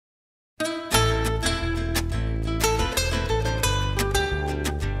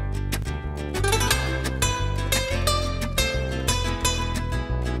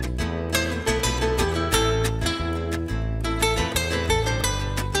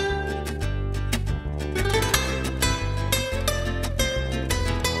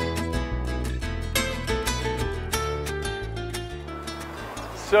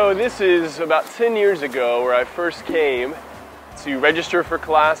So this is about 10 years ago where I first came to register for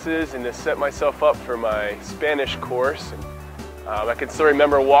classes and to set myself up for my Spanish course. And, I can still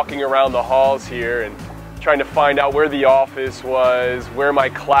remember walking around the halls here and trying to find out where the office was, where my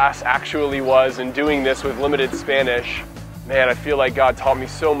class actually was, and doing this with limited Spanish. Man, I feel like God taught me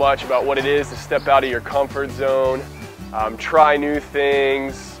so much about what it is to step out of your comfort zone, try new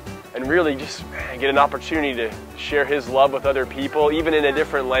things, and really just get an opportunity to share His love with other people, even in a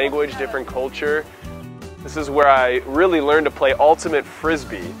different language, different culture. This is where I really learned to play ultimate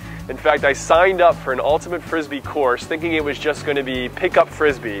Frisbee. In fact, I signed up for an ultimate Frisbee course thinking it was just going to be pick up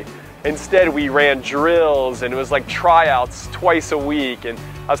Frisbee. Instead, we ran drills and it was like tryouts twice a week, and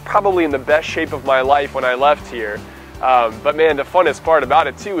I was probably in the best shape of my life when I left here. But man, the funnest part about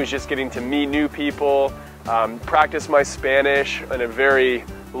it too is just getting to meet new people, practice my Spanish in a very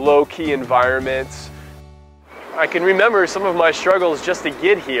low-key environment. I can remember some of my struggles just to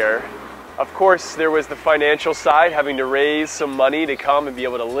get here. Of course, there was the financial side, having to raise some money to come and be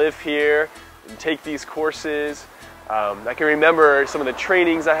able to live here and take these courses. I can remember some of the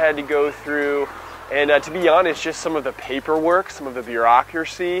trainings I had to go through, and to be honest, just some of the paperwork, some of the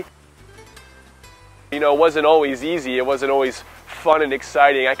bureaucracy. You know, it wasn't always easy, it wasn't always fun and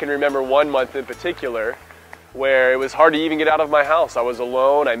exciting. I can remember one month in particular where it was hard to even get out of my house. I was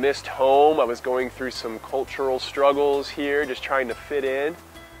alone, I missed home, I was going through some cultural struggles here, just trying to fit in.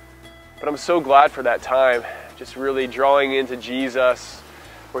 But I'm so glad for that time, just really drawing into Jesus,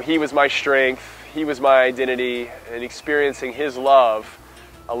 where He was my strength, He was my identity, and experiencing His love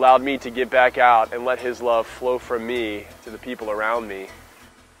allowed me to get back out and let His love flow from me to the people around me.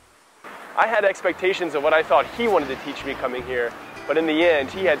 I had expectations of what I thought He wanted to teach me coming here, but in the end,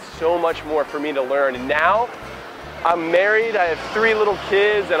 He had so much more for me to learn. And now, I'm married, I have 3 little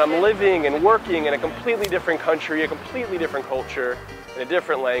kids, and I'm living and working in a completely different country, a completely different culture, in a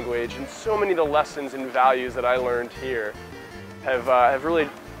different language, and so many of the lessons and values that I learned here have really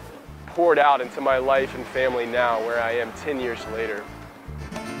poured out into my life and family now, where I am 10 years later.